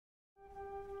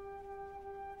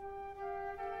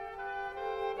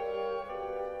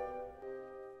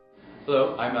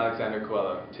Hello, I'm Alexander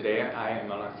Coelho. Today I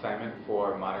am on assignment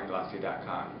for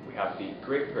modernglossy.com. We have the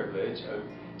great privilege of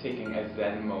taking a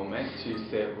Zen moment to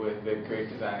sit with the great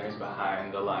designers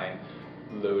behind the line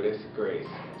Lotusgrace.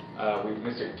 We have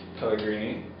Mr.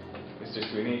 Pelligrini,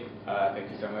 Mr. Sweeney,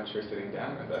 thank you so much for sitting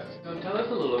down with us. So tell us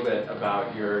a little bit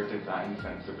about your design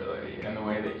sensibility and the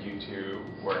way that you two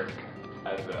work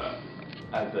as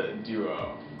a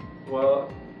duo.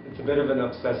 Well, it's a bit of an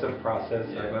obsessive process,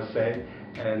 I must say,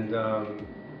 and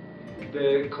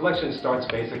the collection starts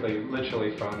basically,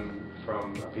 literally from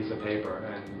a piece of paper,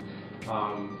 and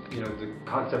you know, the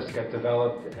concepts get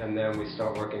developed, and then we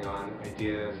start working on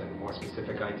ideas and more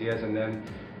specific ideas, and then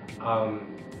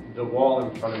the wall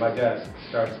in front of my desk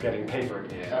starts getting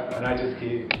papered, and I just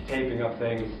keep taping up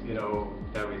things, you know,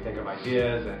 that we think of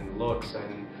ideas and looks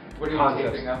and what are you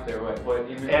concepts. taping up there? What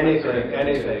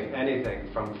Anything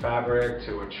from fabric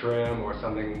to a trim or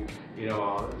something, you know,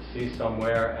 I'll see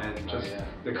somewhere, and just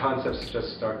the concepts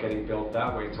just start getting built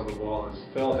that way until the wall is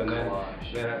filled, and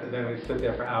then we sit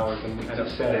there for hours and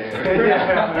upset it.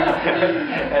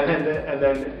 and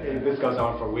then this goes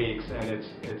on for weeks, and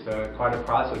it's quite a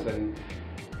process. And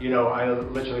you know, I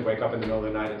literally wake up in the middle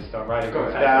of the night and start writing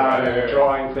things down and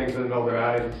drawing things in the middle of the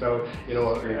night. And so, you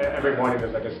know, every morning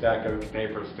there's like a stack of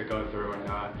papers to go through,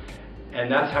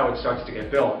 and that's how it starts to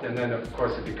get built. And then, of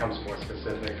course, it becomes more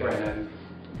specific, and then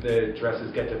the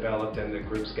dresses get developed and the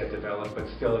groups get developed, but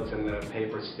still it's in the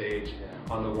paper stage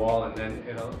on the wall, and then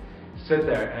it'll sit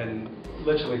there and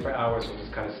literally for hours we'll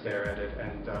just kind of stare at it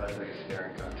and it's like a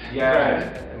staring gun.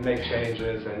 And make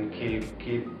changes and keep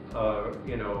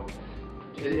you know,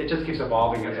 it just keeps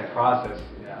evolving as a process.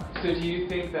 So do you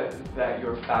think that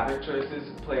your fabric choices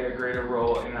play a greater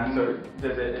role in that? So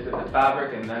is it the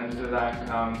fabric and then the design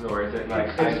comes, or is it like...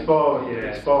 It's both.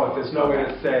 It's both. There's no way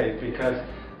to say, because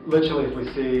literally if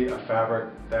we see a fabric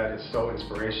that is so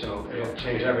inspirational, it'll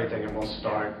change everything, and we'll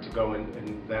start to go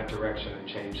in that direction and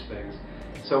change things.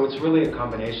 So it's really a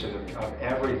combination of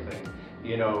everything.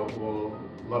 You know, we'll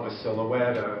love a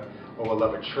silhouette, or we'll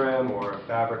love a trim or a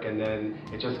fabric, and then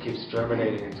it just keeps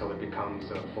germinating until it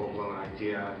becomes a full-blown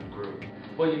idea and group.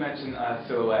 Well, you mentioned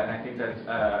silhouette, and I think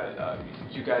that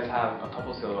you guys have a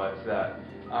couple silhouettes that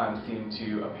seem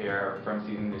to appear from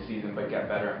season to season, but get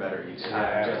better and better each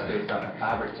time, just based on the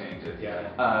fabric changes.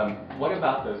 What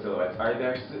about those silhouettes? Are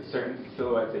there certain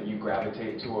silhouettes that you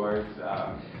gravitate towards?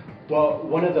 Well,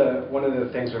 one of the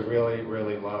things we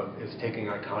really love is taking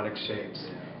iconic shapes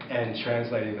and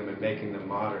translating them and making them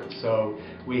modern. So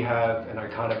we have an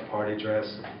iconic party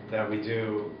dress that we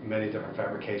do many different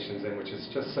fabrications in, which is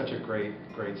just such a great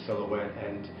silhouette.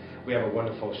 And we have a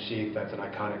wonderful sheath that's an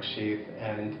iconic sheath,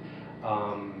 and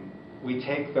we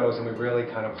take those and we really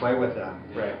kind of play with them.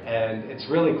 And it's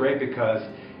really great because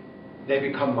they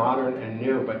become modern and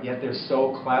new, but yet they're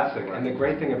so classic. And the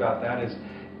great thing about that is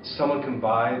someone can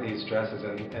buy these dresses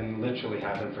and literally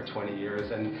have them for 20 years,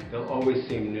 and they'll always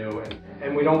seem new.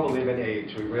 And we don't believe in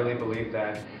age. We really believe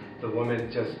that the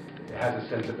woman just has a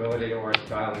sensibility or a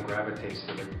style and gravitates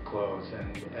to the clothes.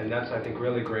 And that's, I think,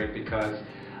 really great, because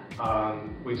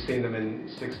we've seen them in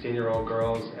 16-year-old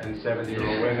girls and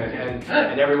 70-year-old women,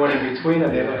 and everyone in between,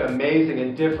 and they look amazing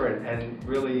and different and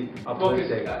really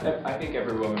uplifting. Well, I think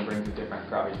every woman brings a different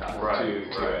gravitas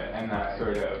to it, and that's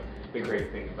sort of the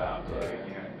great thing about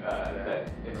you know,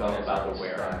 that it's all about the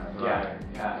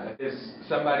wearer. Is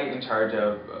somebody in charge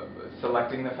of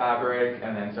selecting the fabric,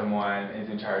 and then someone is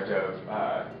in charge of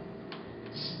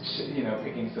you know,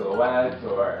 picking silhouettes,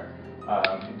 or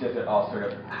does it all sort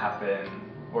of happen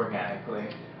organically?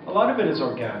 A lot of it is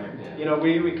organic. You know,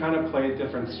 we kind of play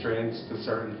different strings to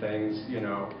certain things, you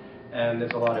know, and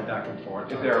there's a lot of back and forth.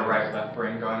 Is there a right-left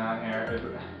brain going on here?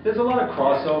 There's a lot of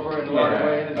crossover in a lot of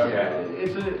ways.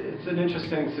 It's an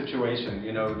interesting situation,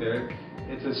 you know.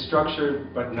 It's a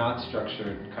structured but not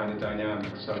structured kind of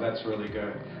dynamic, so that's really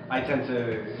good. I tend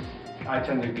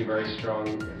to be very strong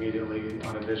immediately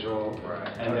on a visual,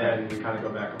 and then we kind of go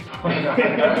back and forth.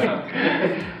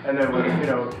 And then we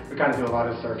kind of do a lot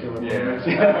of circular movements.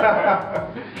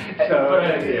 So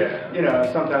you know,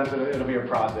 sometimes it'll be a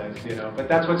process, you know. But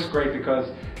that's what's great, because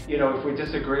you know, if we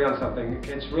disagree on something,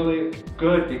 it's really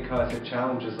good because it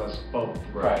challenges us both.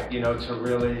 You know, to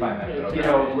really, you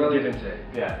know, really,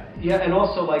 and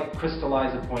also like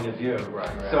crystallize a point of view.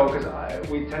 So because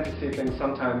we tend to see things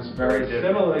sometimes very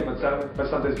similarly, but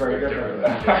something's very different.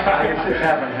 It's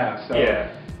half and half.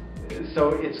 So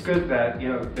it's good that, you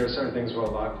know, there are certain things we'll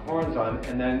lock horns on,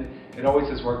 and then it always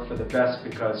has worked for the best,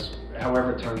 because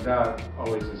however it turns out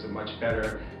always is a much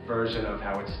better version of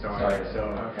how it started.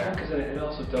 Because it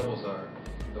also doubles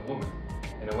the woman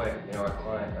in a way, you know, our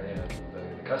client, or, you know,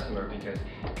 the customer, because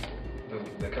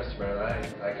the customer that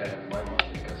I kind of have in my mind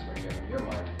and the customer you have in your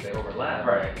mind, they overlap.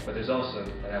 Right. But there's also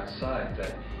an outside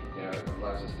that, you know,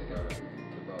 allows us to go to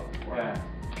both. Yeah.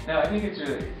 Now, I think it's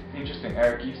really interesting.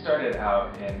 Eric, you started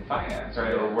out in finance,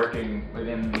 right? Or working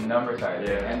within the number side.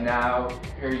 Yeah. And now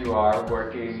here you are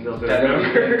working. Still doing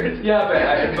numbers. Yeah,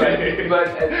 but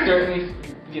certainly,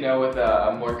 you know, with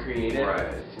a more creative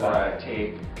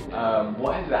take.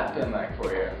 What has that been like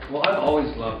for you? Well, I've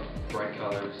always loved bright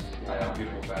colors,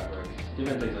 beautiful fabrics,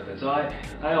 different things like that. So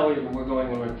I always, we're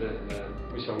going when we're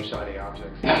at We show them shiny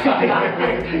objects. Eric?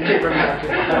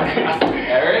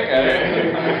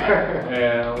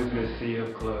 Yeah, always in a sea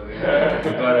of clothing.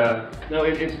 But no,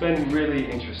 it's been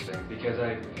really interesting because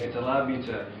it's allowed me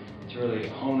to really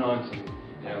hone on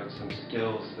some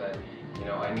skills that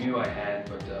I knew I had,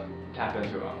 but Tap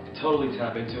into them. Totally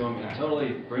tap into them and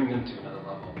totally bring them to another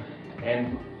level,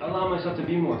 and allow myself to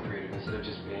be more creative instead of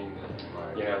just being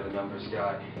the numbers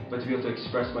guy, but to be able to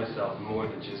express myself more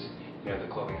than just the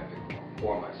clothing I pick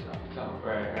for myself. So,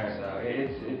 right. So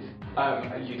it's.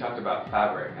 You talked about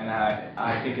fabric, and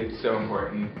I think it's so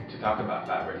important to talk about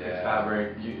fabric. Yeah.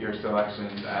 Fabric, your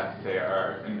selections, I have to say,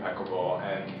 are impeccable,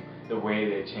 and the way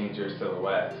they change your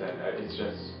silhouettes, and it's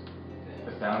just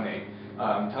astounding.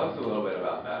 Tell us a little bit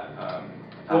about that.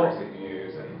 Fabrics that you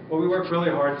use. Well, we work really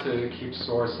hard to keep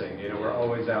sourcing. We're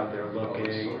always out there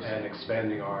looking and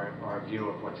expanding our view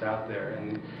of what's out there.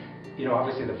 And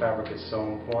obviously the fabric is so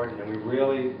important, and we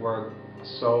really work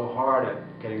so hard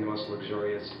at getting the most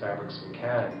luxurious fabrics we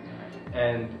can.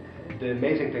 And the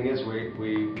amazing thing is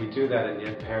we do that and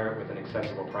yet pair it with an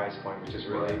accessible price point, which is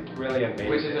really amazing.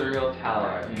 Which is a real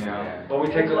talent, Yeah. Well, we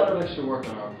take take a lot of extra work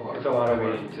on our part. It's a lot of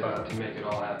work to make it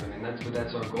all happen, and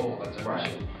that's our goal. That's our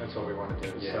mission. That's what we want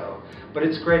to do. Yeah. So, but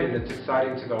it's great, and it's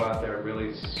exciting to go out there and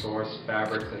really source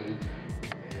fabrics, and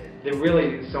there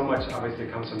really so much obviously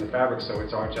comes from the fabric. So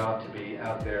it's our job to be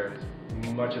out there as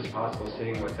much as possible,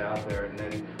 seeing what's out there, and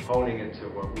then honing it to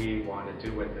what we want to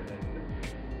do with it, and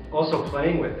also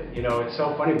playing with it. It's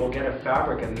so funny. We'll get a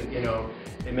fabric, and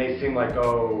it may seem like,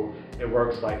 oh, it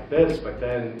works like this, but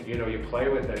then you play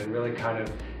with it and really kind of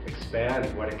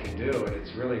expand what it can do, and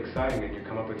it's really exciting, and you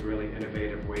come up with really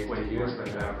innovative ways to use the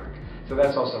fabric. So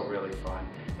that's also really fun.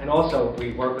 And also,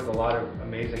 we work with a lot of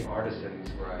amazing artisans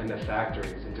in the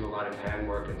factories and do a lot of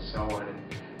handwork and so on. And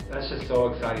that's just so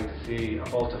exciting to see a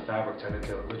bolt of fabric turn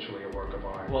into literally a work of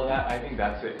art. Well, I think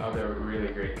that's the other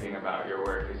really great thing about your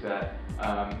work is that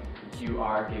you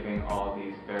are giving all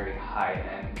these very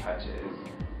high-end touches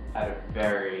at a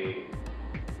very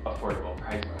affordable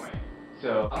price point.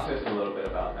 So talk to us a little bit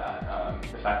about that.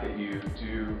 The fact that you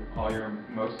do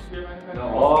most of your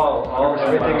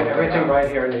manufacturing? Everything right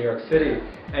here in New York City.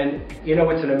 And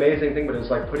it's an amazing thing, but it was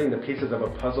like putting the pieces of a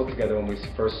puzzle together when we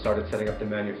first started setting up the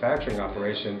manufacturing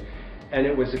operation. And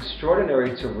it was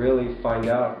extraordinary to really find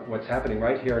out what's happening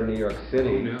right here in New York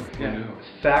City. Who knew?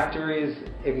 Factories,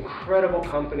 incredible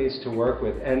companies to work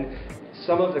with. And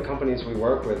some of the companies we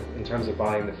work with in terms of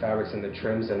buying the fabrics and the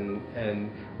trims and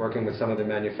working with some of the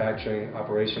manufacturing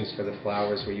operations for the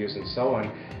flowers we use and so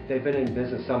on, they've been in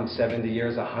business some 70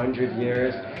 years, 100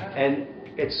 years, and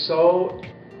it's so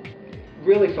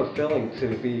really fulfilling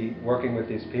to be working with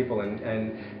these people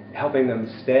and helping them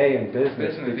stay in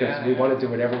business because we want to do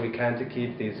whatever we can to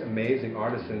keep these amazing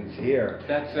artisans here.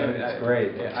 It's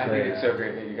great. I think it's so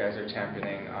great that you guys are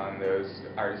championing on those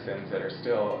artisans that are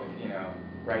still,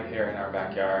 right here in our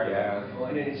backyard. Yeah. Well,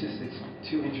 and it's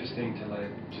too interesting to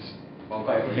just fall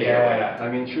by. Yeah.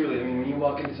 I mean, truly. I mean, when you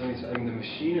walk into some of these, the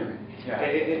machinery. Yeah.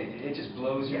 It just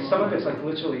blows your mind. Some of it's like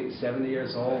literally 70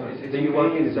 years old. Then you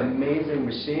work in these amazing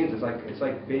machines. It's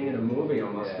like being in a movie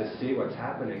almost to see what's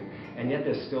happening, and yet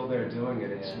they're still there doing it.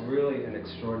 It's really an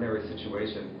extraordinary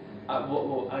situation.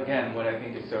 Well, again, what I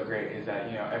think is so great is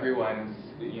that everyone's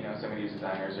some of these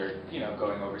designers are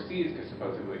going overseas because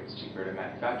supposedly it's cheaper to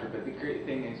manufacture. But the great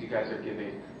thing is you guys are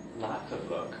giving lots of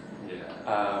look,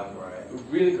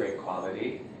 really great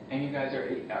quality. And you guys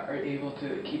are able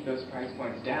to keep those price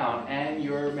points down, and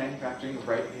you're manufacturing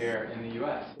right here in the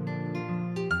U.S.